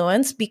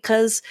influence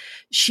because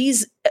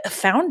she's a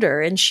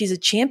founder and she's a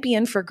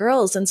champion for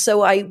girls. And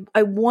so I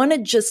want to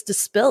just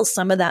dispel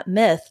some of that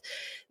myth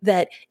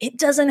that it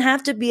doesn't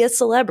have to be a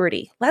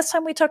celebrity. Last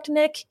time we talked to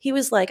Nick, he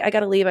was like, I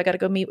got to leave. I got to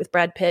go meet with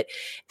Brad Pitt.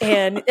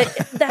 And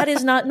that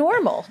is not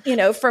normal,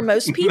 for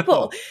most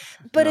people.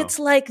 But it's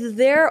like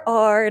there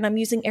are, and I'm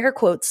using air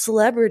quotes,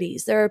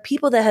 celebrities. There are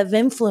people that have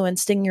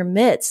influenced in your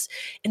midst.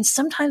 And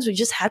sometimes we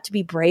just have to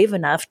be brave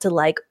enough to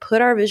like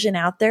put our vision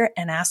out there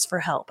and ask for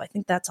help. I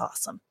think that's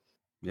awesome.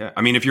 Yeah.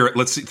 I mean,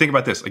 let's think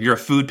about this. Like, you're a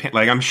food,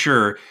 like, I'm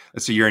sure,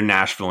 let's say you're in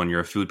Nashville and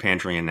you're a food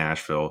pantry in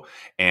Nashville.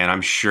 And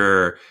I'm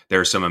sure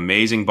there's some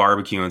amazing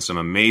barbecue and some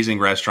amazing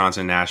restaurants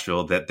in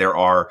Nashville, that there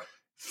are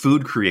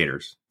food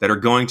creators that are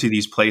going to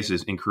these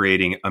places and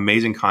creating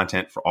amazing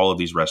content for all of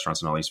these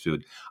restaurants and all these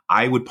food.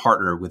 I would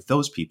partner with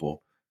those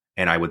people,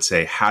 and I would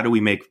say, how do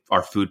we make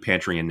our food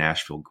pantry in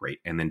Nashville great?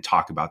 And then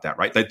talk about that,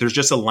 right? Like, there's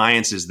just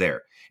alliances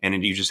there. And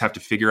then you just have to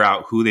figure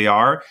out who they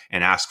are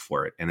and ask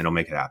for it, and then it'll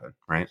make it happen,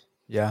 right?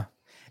 Yeah.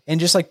 And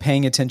just like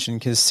paying attention,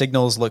 because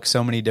signals look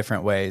so many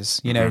different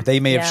ways. They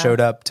may have showed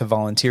up to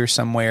volunteer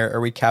somewhere. Are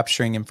we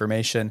capturing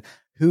information?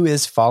 Who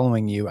is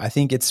following you? I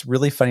think it's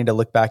really funny to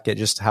look back at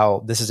just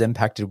how this has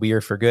impacted We Are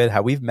for Good,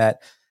 how we've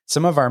met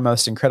some of our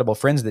most incredible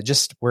friends that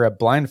just were a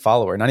blind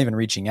follower, not even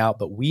reaching out,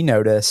 but we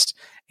noticed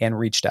and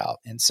reached out.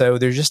 And so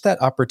there's just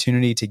that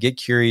opportunity to get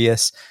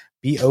curious,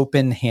 be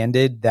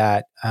open-handed,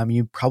 that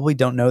you probably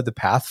don't know the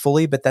path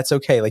fully, but that's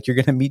okay. Like, you're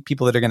going to meet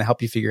people that are going to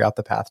help you figure out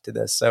the path to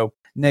this. So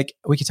Nick,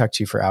 we could talk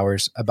to you for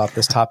hours about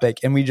this topic,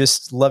 and we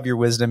just love your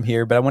wisdom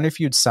here. But I wonder if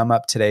you'd sum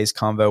up today's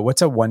convo.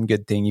 What's a one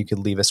good thing you could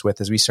leave us with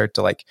as we start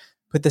to like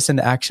put this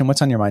into action?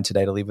 What's on your mind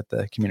today to leave with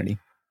the community?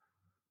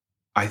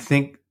 I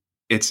think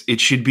it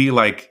should be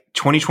like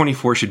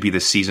 2024 should be the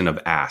season of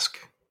ask.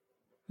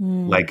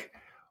 Like,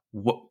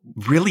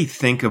 really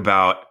think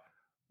about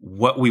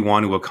what we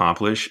want to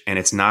accomplish. And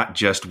it's not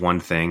just one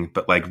thing,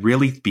 but like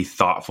really be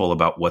thoughtful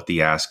about what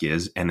the ask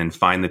is, and then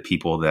find the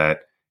people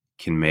that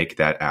can make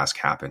that ask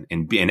happen,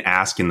 and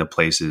ask in the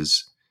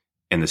places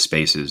and the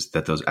spaces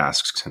that those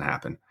asks can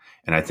happen.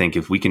 And I think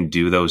if we can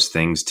do those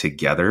things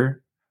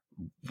together,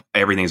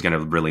 everything's going to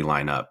really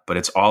line up. But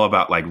it's all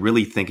about like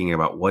really thinking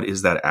about what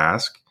is that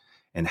ask,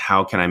 and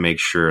how can I make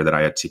sure that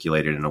I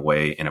articulate it in a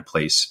way, in a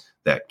place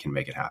that can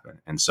make it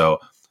happen. And so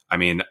I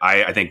mean,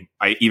 I think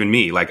even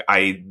me, like,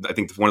 I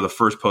think one of the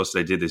first posts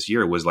I did this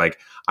year was like,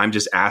 I'm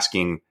just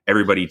asking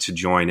everybody to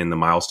join in the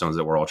milestones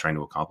that we're all trying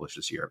to accomplish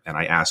this year. And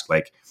I asked,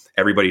 like,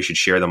 everybody should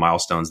share the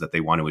milestones that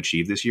they want to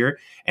achieve this year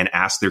and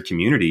ask their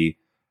community,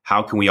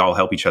 how can we all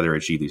help each other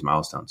achieve these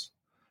milestones?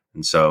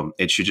 And so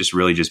it should just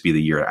really just be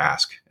the year to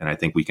ask. And I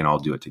think we can all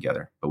do it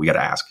together, but we got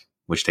to ask,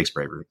 which takes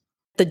bravery.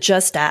 The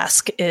just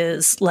ask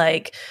is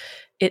like,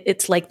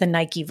 it's like the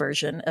Nike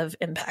version of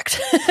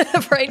impact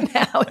right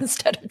now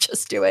instead of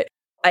just do it.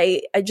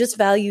 I just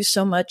value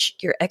so much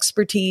your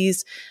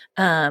expertise.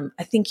 I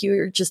think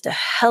you're just a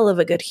hell of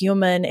a good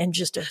human and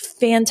just a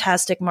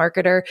fantastic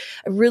marketer.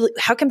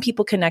 How can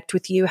people connect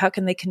with you? How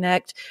can they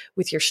connect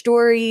with your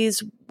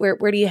stories? Where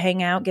do you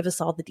hang out? Give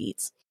us all the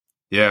deets.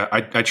 Yeah,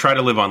 I try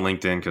to live on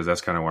LinkedIn because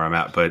that's kind of where I'm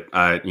at.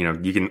 But,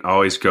 you can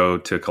always go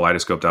to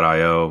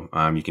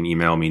kaleidoscope.io. You can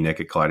email me,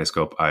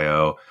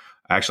 nick@kaleidoscope.io.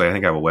 Actually, I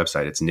think I have a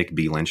website. It's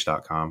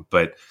nickblynch.com.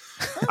 But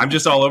I'm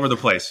just all over the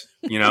place.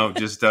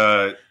 Just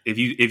if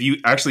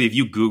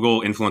you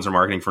Google influencer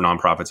marketing for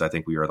nonprofits, I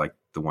think we are like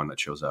the one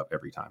that shows up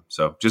every time.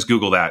 So just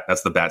Google that.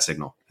 That's the bat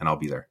signal, and I'll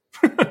be there.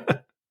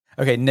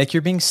 Okay, Nick,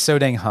 you're being so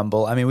dang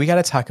humble. I mean, we got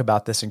to talk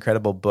about this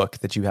incredible book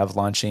that you have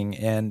launching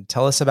and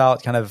tell us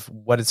about kind of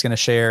what it's going to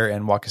share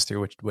and walk us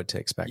through what to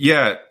expect.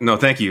 Yeah, no,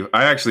 thank you.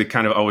 I actually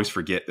kind of always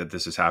forget that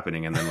this is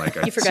happening. And then I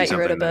you forgot you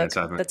wrote a book.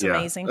 That's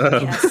amazing.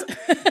 Yes.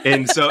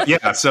 And so,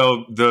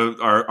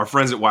 our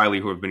friends at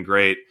Wiley, who have been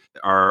great,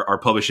 are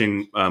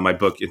publishing my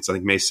book. It's I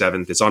think May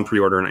 7th. It's on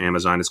pre-order on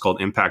Amazon. It's called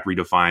Impact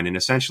Redefined. And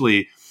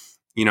essentially,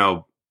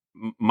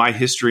 my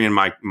history and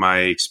my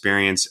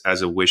experience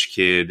as a Wish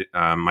kid,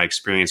 my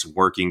experience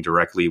working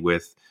directly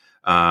with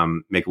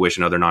Make-A-Wish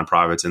and other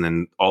nonprofits, and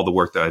then all the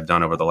work that I've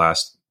done over the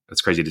last,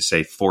 it's crazy to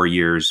say, 4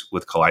 years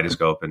with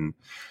Kaleidoscope and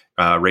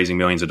raising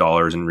millions of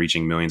dollars and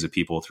reaching millions of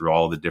people through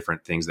all the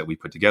different things that we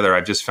put together.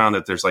 I've just found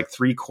that there's like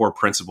 3 core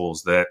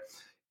principles that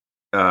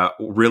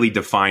really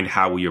defined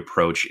how we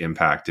approach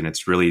impact. And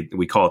it's really,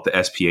 we call it the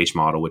SPH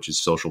model, which is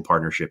social,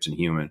 partnerships, and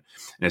human.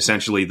 And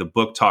essentially the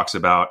book talks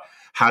about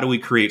how do we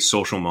create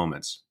social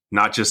moments,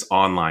 not just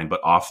online,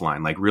 but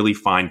offline, like really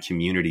find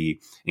community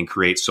and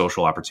create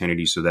social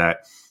opportunities so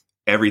that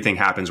everything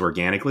happens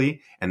organically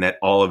and that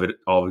all of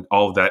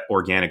that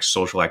organic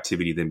social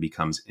activity then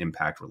becomes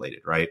impact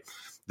related, right?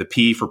 The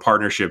P for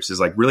partnerships is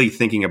like really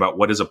thinking about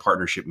what does a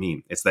partnership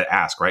mean? It's the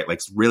ask, right?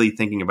 Like really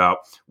thinking about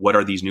what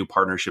are these new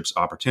partnerships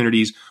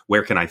opportunities?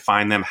 Where can I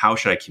find them? How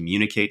should I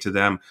communicate to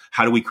them?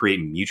 How do we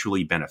create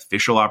mutually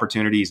beneficial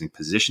opportunities and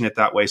position it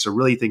that way? So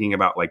really thinking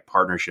about like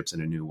partnerships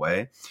in a new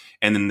way.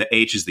 And then the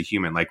H is the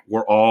human. Like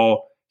we're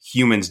all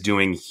humans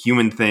doing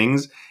human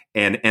things,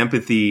 and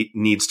empathy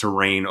needs to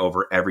reign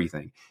over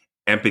everything.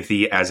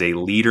 Empathy as a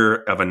leader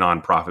of a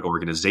nonprofit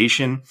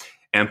organization,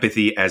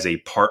 empathy as a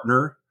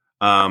partner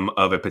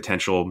of a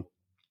potential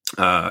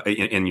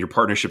in your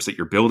partnerships that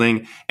you're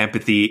building,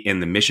 empathy in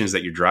the missions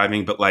that you're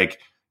driving. But like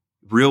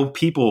real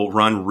people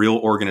run real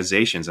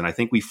organizations. And I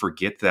think we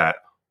forget that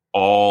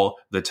all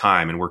the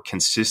time. And we're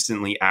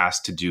consistently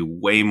asked to do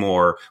way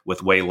more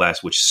with way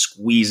less, which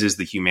squeezes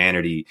the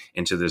humanity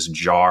into this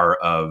jar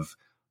of,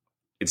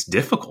 it's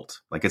difficult.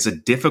 Like it's a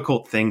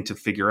difficult thing to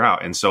figure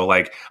out. And so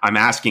like I'm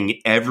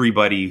asking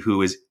everybody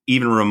who is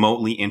even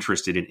remotely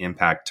interested in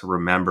impact to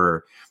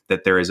remember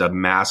that there is a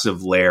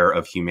massive layer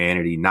of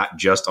humanity, not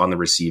just on the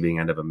receiving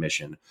end of a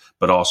mission,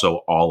 but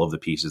also all of the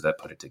pieces that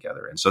put it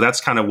together. And so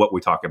that's kind of what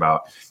we talk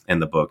about in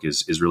the book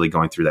is really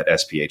going through that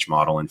SPH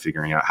model and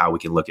figuring out how we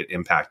can look at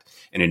impact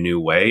in a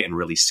new way and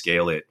really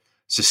scale it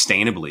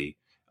sustainably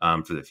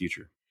for the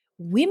future.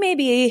 We may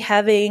be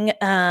having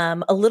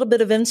a little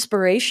bit of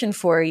inspiration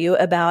for you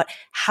about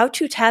how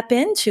to tap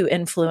into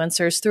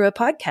influencers through a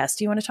podcast.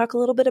 Do you want to talk a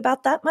little bit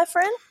about that, my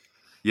friend?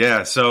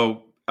 Yeah.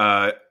 So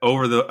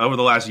over the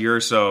last year or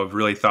so, I've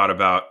really thought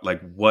about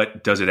like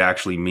what does it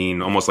actually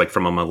mean, almost like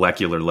from a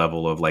molecular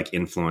level of like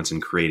influence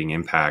and creating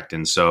impact.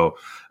 And so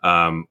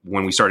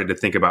when we started to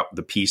think about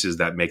the pieces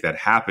that make that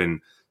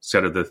happen,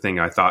 sort of the thing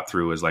I thought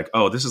through is like,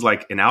 oh, this is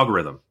like an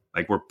algorithm.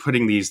 Like we're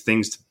putting these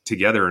things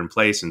together in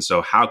place. And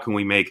so how can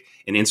we make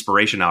an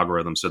inspiration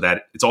algorithm so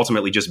that it's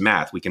ultimately just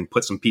math? We can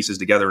put some pieces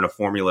together in a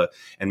formula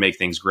and make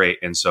things great.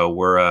 And so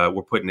we're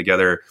putting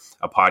together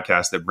a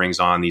podcast that brings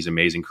on these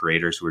amazing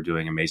creators who are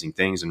doing amazing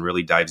things and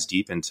really dives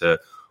deep into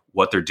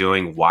what they're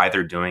doing, why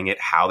they're doing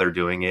it, how they're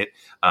doing it,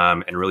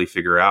 and really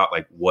figure out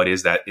like what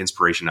is that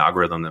inspiration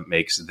algorithm that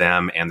makes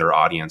them and their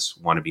audience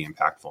want to be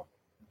impactful.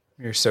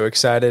 You're so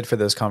excited for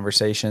those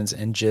conversations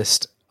and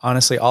just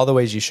honestly, all the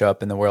ways you show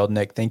up in the world,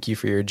 Nick. Thank you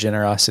for your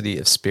generosity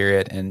of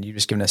spirit, and you've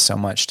just given us so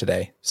much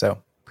today.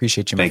 So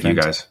appreciate you, my friend. Thank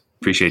you, guys.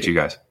 Appreciate you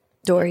guys.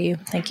 Adore you.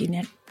 Thank you,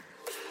 Nick.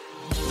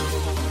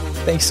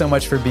 Thanks so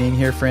much for being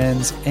here,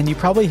 friends. And you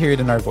probably hear it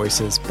in our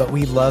voices, but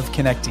we love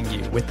connecting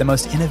you with the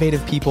most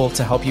innovative people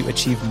to help you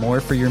achieve more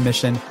for your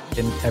mission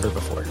than ever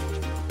before.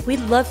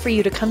 We'd love for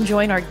you to come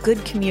join our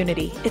good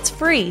community. It's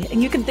free,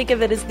 and you can think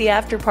of it as the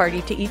after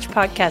party to each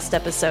podcast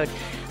episode.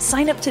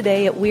 Sign up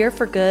today at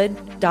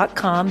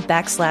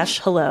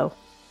weareforgood.com/hello.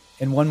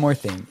 And one more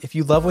thing, if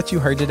you love what you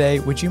heard today,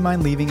 would you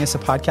mind leaving us a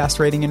podcast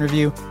rating and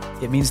review?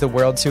 It means the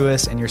world to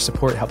us, and your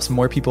support helps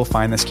more people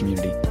find this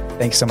community.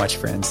 Thanks so much,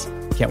 friends.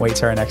 Can't wait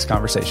to our next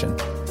conversation.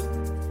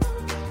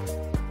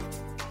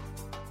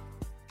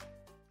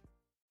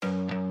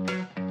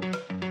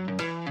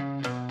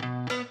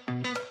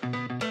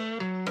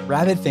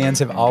 Rabid fans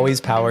have always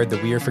powered the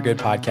We Are For Good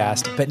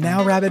podcast, but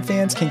now Rabid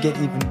fans can get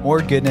even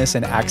more goodness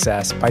and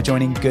access by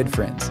joining Good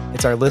Friends.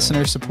 It's our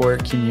listener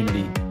support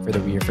community for the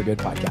We Are For Good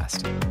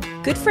podcast.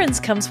 Good Friends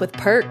comes with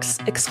perks,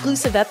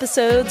 exclusive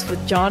episodes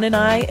with John and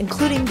I,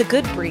 including the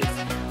Good Brief,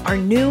 our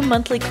new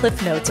monthly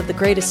cliff notes of the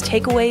greatest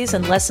takeaways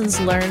and lessons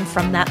learned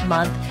from that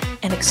month,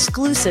 and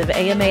exclusive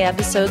AMA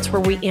episodes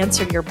where we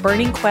answer your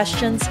burning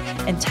questions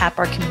and tap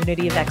our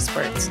community of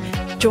experts.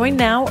 Join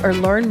now or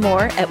learn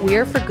more at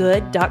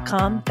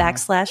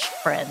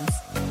weareforgood.com/friends.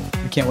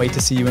 We can't wait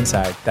to see you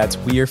inside. That's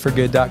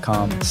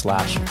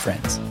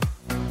weareforgood.com/friends.